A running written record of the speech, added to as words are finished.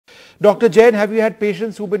Dr. Jain, have you had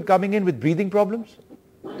patients who've been coming in with breathing problems?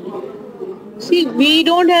 See, we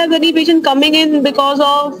don't have any patient coming in because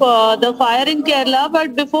of the fire in Kerala,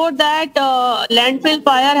 but before that, landfill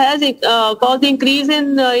fire has caused increase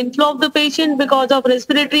in inflow of the patient because of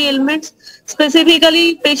respiratory ailments.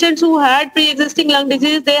 Specifically, patients who had pre-existing lung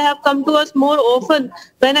disease, they have come to us more often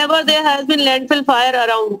whenever there has been landfill fire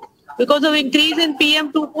around. Because of increase in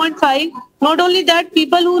PM 2.5, not only that,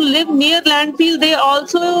 people who live near landfill, they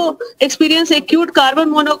also experience acute carbon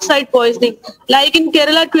monoxide poisoning. Like in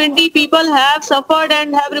Kerala, 20 people have suffered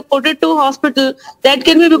and have reported to hospital. That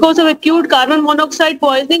can be because of acute carbon monoxide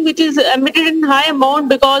poisoning, which is emitted in high amount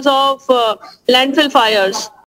because of landfill fires.